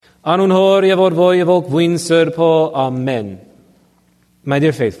Anun hor yavod vo yavok vin serpo. Amen. My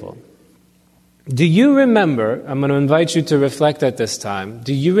dear faithful, do you remember, I'm going to invite you to reflect at this time,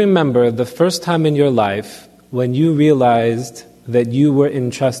 do you remember the first time in your life when you realized that you were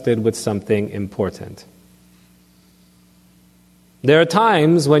entrusted with something important? There are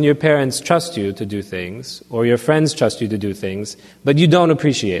times when your parents trust you to do things, or your friends trust you to do things, but you don't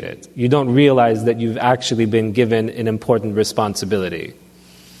appreciate it. You don't realize that you've actually been given an important responsibility.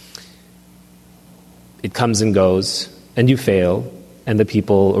 It comes and goes, and you fail, and the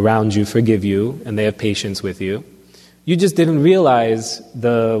people around you forgive you, and they have patience with you. You just didn't realize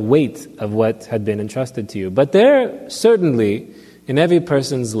the weight of what had been entrusted to you. But there certainly, in every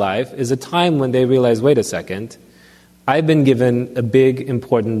person's life, is a time when they realize, wait a second, I've been given a big,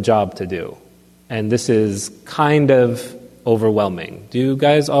 important job to do. And this is kind of overwhelming. Do you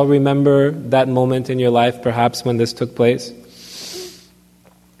guys all remember that moment in your life, perhaps, when this took place?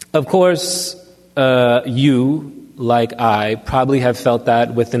 Of course, you, like I, probably have felt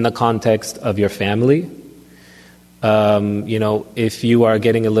that within the context of your family. If you are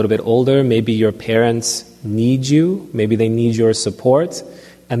getting a little bit older, maybe your parents need you, maybe they need your support,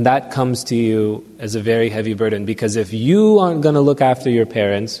 and that comes to you as a very heavy burden, because if you aren't going to look after your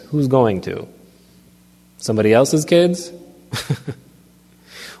parents, who's going to? Somebody else's kids?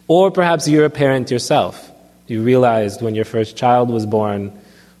 Or perhaps you're a parent yourself. You realized when your first child was born,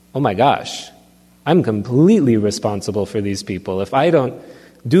 oh my gosh, I'm completely responsible for these people. If I don't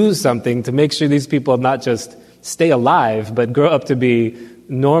do something to make sure these people not just stay alive, but grow up to be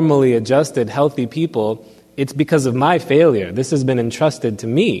normally adjusted, healthy people, it's because of my failure. This has been entrusted to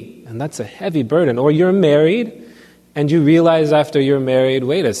me, and that's a heavy burden. Or you're married, and you realize after you're married,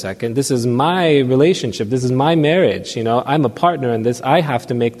 wait a second, this is my relationship, this is my marriage. I'm a partner in this, I have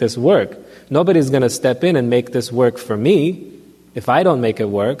to make this work. Nobody's going to step in and make this work for me. If I don't make it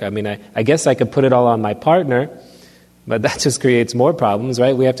work, I guess I could put it all on my partner, but that just creates more problems,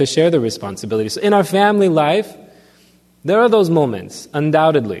 right? We have to share the responsibility. So in our family life, there are those moments,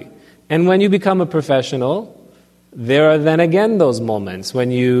 undoubtedly. And when you become a professional, there are then again those moments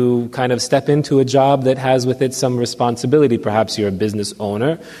when you kind of step into a job that has with it some responsibility. Perhaps you're a business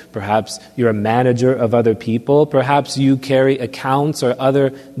owner, perhaps you're a manager of other people, perhaps you carry accounts or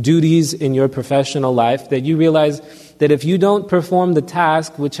other duties in your professional life that you realize that if you don't perform the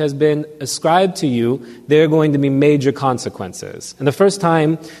task which has been ascribed to you, there are going to be major consequences. And the first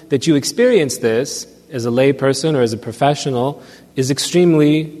time that you experience this as a lay person or as a professional is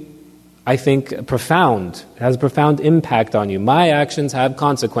extremely, I think, profound. It has a profound impact on you. My actions have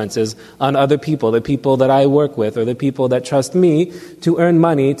consequences on other people, the people that I work with, or the people that trust me to earn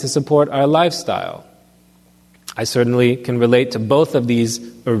money to support our lifestyle. I certainly can relate to both of these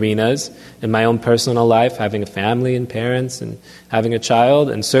arenas in my own personal life, having a family and parents and having a child,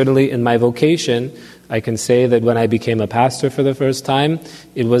 and certainly in my vocation. I can say that when I became a pastor for the first time,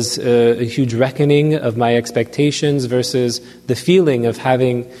 it was a huge reckoning of my expectations versus the feeling of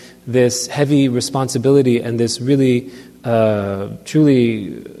having this heavy responsibility and this really,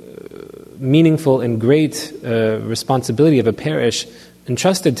 truly meaningful and great responsibility of a parish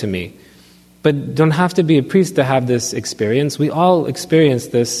entrusted to me. But don't have to be a priest to have this experience. We all experience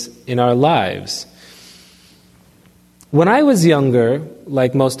this in our lives. When I was younger,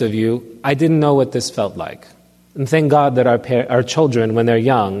 like most of you, I didn't know what this felt like. And thank God that our children, when they're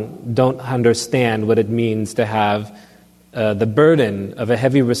young, don't understand what it means to have the burden of a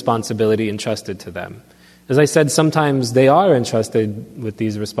heavy responsibility entrusted to them. As I said, sometimes they are entrusted with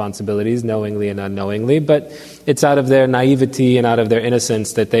these responsibilities, knowingly and unknowingly, but it's out of their naivety and out of their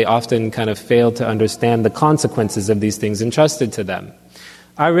innocence that they often kind of fail to understand the consequences of these things entrusted to them.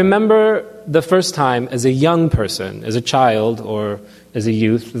 I remember the first time as a young person, as a child or as a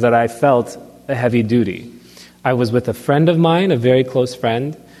youth, that I felt a heavy duty. I was with a friend of mine, a very close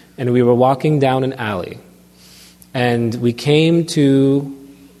friend, and we were walking down an alley. And we came to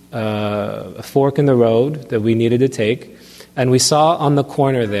a fork in the road that we needed to take, and we saw on the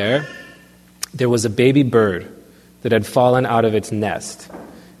corner there was a baby bird that had fallen out of its nest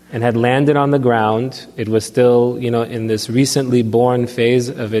and had landed on the ground. It was still, in this recently born phase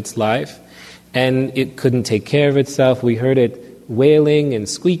of its life, and it couldn't take care of itself. We heard it wailing and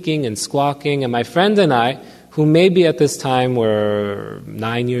squeaking and squawking, and my friend and I, who maybe at this time were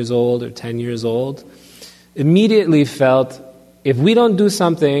 9 years old or 10 years old, immediately felt, if we don't do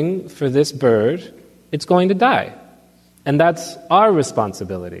something for this bird, it's going to die. And that's our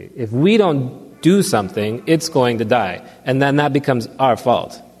responsibility. If we don't do something, it's going to die. And then that becomes our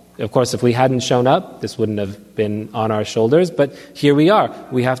fault. Of course, if we hadn't shown up, this wouldn't have been on our shoulders, but here we are.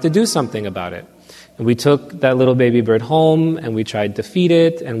 We have to do something about it. And we took that little baby bird home, and we tried to feed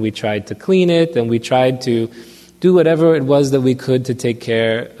it, and we tried to clean it, and we tried to do whatever it was that we could to take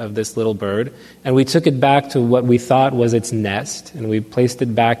care of this little bird. And we took it back to what we thought was its nest, and we placed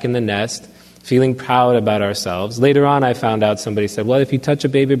it back in the nest, feeling proud about ourselves. Later on, I found out somebody said, well, if you touch a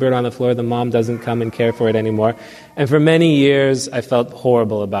baby bird on the floor, the mom doesn't come and care for it anymore. And for many years, I felt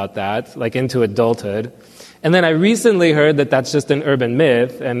horrible about that, like into adulthood. And then I recently heard that that's just an urban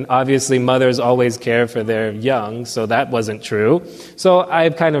myth, and obviously mothers always care for their young, so that wasn't true. So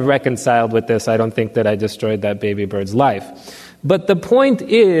I've kind of reconciled with this. I don't think that I destroyed that baby bird's life. But the point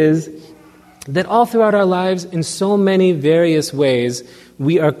is that all throughout our lives, in so many various ways,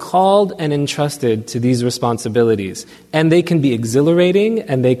 we are called and entrusted to these responsibilities. And they can be exhilarating,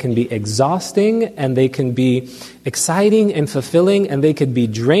 and they can be exhausting, and they can be exciting and fulfilling, and they could be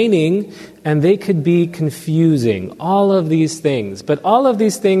draining, and they could be confusing. All of these things. But all of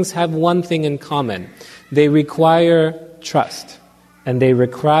these things have one thing in common. They require trust, and they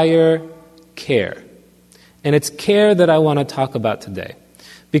require care. And it's care that I want to talk about today.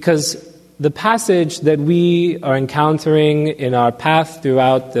 Because the passage that we are encountering in our path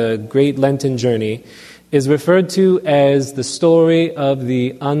throughout the Great Lenten journey is referred to as the story of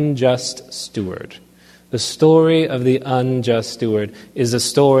the unjust steward. The story of the unjust steward is a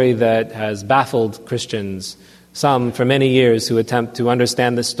story that has baffled Christians, some for many years, who attempt to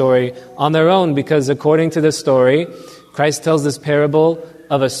understand the story on their own, because according to the story, Christ tells this parable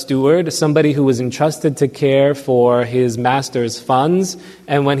of a steward, somebody who was entrusted to care for his master's funds,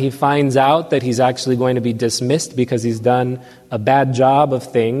 and when he finds out that he's actually going to be dismissed because he's done a bad job of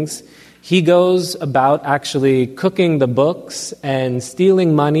things, he goes about actually cooking the books and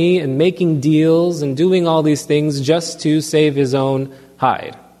stealing money and making deals and doing all these things just to save his own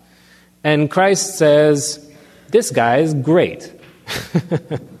hide. And Christ says, this guy is great.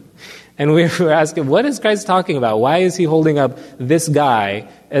 And we were asking, what is Christ talking about? Why is he holding up this guy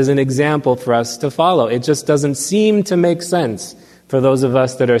as an example for us to follow? It just doesn't seem to make sense for those of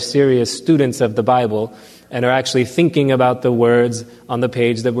us that are serious students of the Bible and are actually thinking about the words on the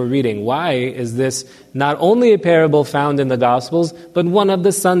page that we're reading. Why is this not only a parable found in the Gospels, but one of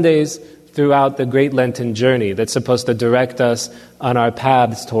the Sundays throughout the Great Lenten journey that's supposed to direct us on our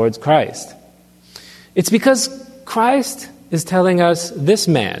paths towards Christ? It's because Christ is telling us this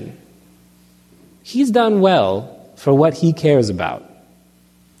man, he's done well for what he cares about.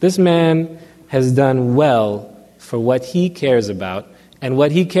 This man has done well for what he cares about, and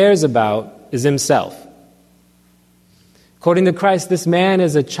what he cares about is himself. According to Christ, this man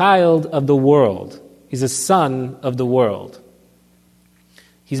is a child of the world. He's a son of the world.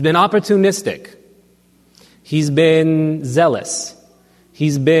 He's been opportunistic. He's been zealous.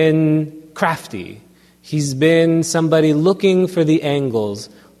 He's been crafty. He's been somebody looking for the angles,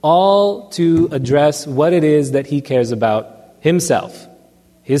 all to address what it is that he cares about himself,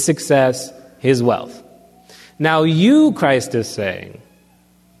 his success, his wealth. Now you, Christ is saying,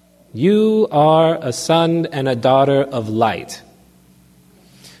 you are a son and a daughter of light.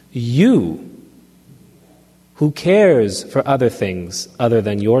 You, who cares for other things other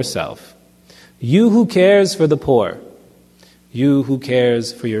than yourself. You who cares for the poor. You who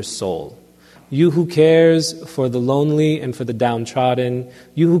cares for your soul. You who cares for the lonely and for the downtrodden.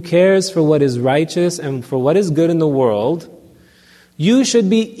 You who cares for what is righteous and for what is good in the world. You should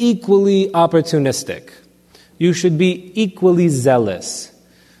be equally opportunistic. You should be equally zealous.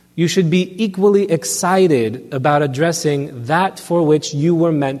 You should be equally excited about addressing that for which you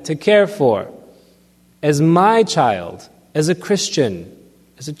were meant to care for. As my child, as a Christian,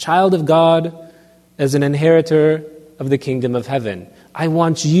 as a child of God, as an inheritor of the kingdom of heaven, I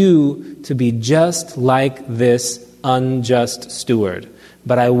want you to be just like this unjust steward.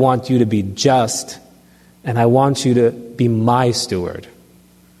 But I want you to be just, and I want you to be my steward.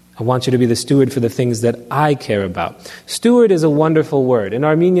 I want you to be the steward for the things that I care about. Steward is a wonderful word. In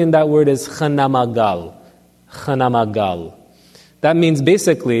Armenian, that word is chanamagal. Chanamagal. That means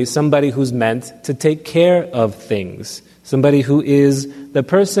basically somebody who's meant to take care of things. Somebody who is the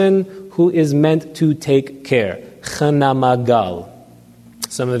person who is meant to take care. Chanamagal.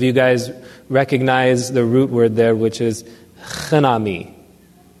 Some of you guys recognize the root word there, which is chanami.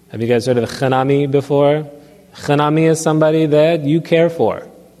 Have you guys heard of chanami before? Chanami is somebody that you care for,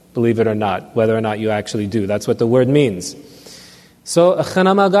 believe it or not, whether or not you actually do. That's what the word means. So a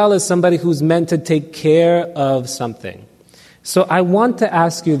chanamagal is somebody who's meant to take care of something. So I want to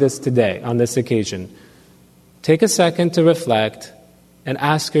ask you this today, on this occasion. Take a second to reflect and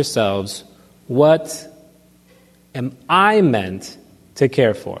ask yourselves, what am I meant to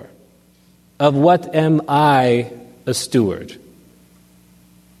care for? Of what am I a steward?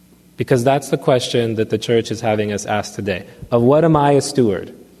 Because that's the question that the church is having us ask today. Of what am I a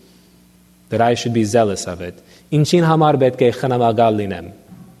steward? That I should be zealous of it. Inchin hamar betke chanamagal linem.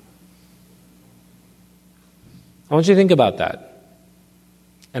 I want you to think about that.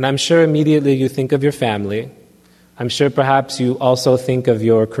 And I'm sure immediately you think of your family. I'm sure perhaps you also think of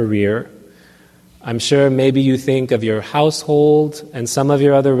your career. I'm sure maybe you think of your household and some of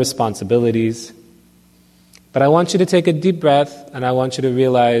your other responsibilities. But I want you to take a deep breath, and I want you to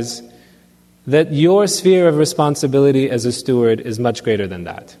realize that your sphere of responsibility as a steward is much greater than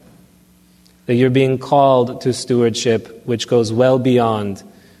that. That you're being called to stewardship which goes well beyond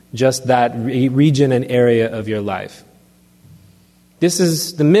just that region and area of your life. This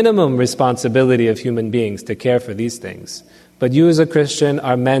is the minimum responsibility of human beings, to care for these things. But you as a Christian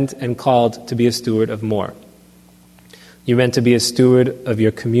are meant and called to be a steward of more. You're meant to be a steward of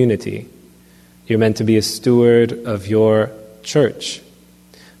your community. You're meant to be a steward of your church.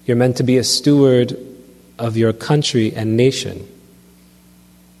 You're meant to be a steward of your country and nation.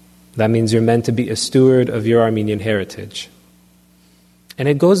 That means you're meant to be a steward of your Armenian heritage. And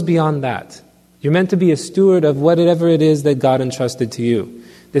it goes beyond that. You're meant to be a steward of whatever it is that God entrusted to you.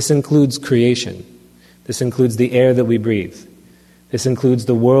 This includes creation. This includes the air that we breathe. This includes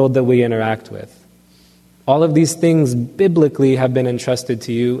the world that we interact with. All of these things biblically have been entrusted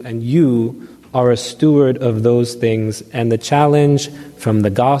to you, and you are a steward of those things. And the challenge from the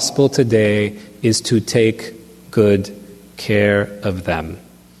gospel today is to take good care of them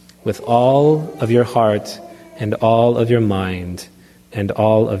with all of your heart and all of your mind and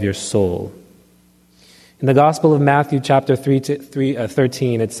all of your soul. In the Gospel of Matthew chapter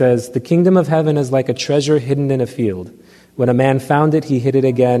 13, it says, "The kingdom of heaven is like a treasure hidden in a field. When a man found it, he hid it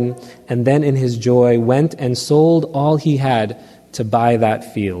again, and then in his joy went and sold all he had to buy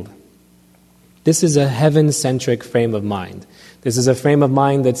that field." This is a heaven-centric frame of mind. This is a frame of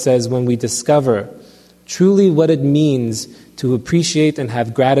mind that says when we discover truly what it means to appreciate and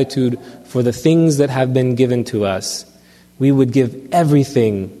have gratitude for the things that have been given to us, we would give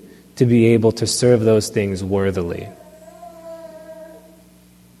everything to be able to serve those things worthily.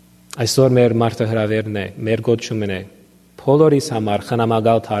 Այսօր մեր մարտահրավերն է, մեր գոչումն է, բոլորիս համար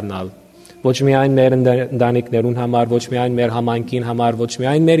խնամակալ դառնալ, ոչ միայն մեր ընտանիքներուն համար, ոչ միայն մեր համայնքին համար, ոչ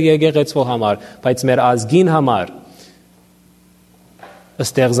միայն մեր եկեղեցու համար, բայց մեր ազգին համար,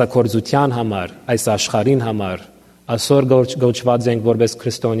 ստեղծագործության համար, այս աշխարհին համար, այսօր գոչված ենք որպես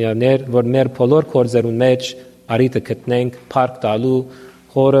քրիստոնյաներ, որ մեր բոլոր գործերուն մեջ արիտը գտնենք փառք տալու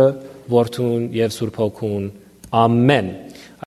Խորը, Որդուն եւ Սուրբ Հոգուն։ Ամեն։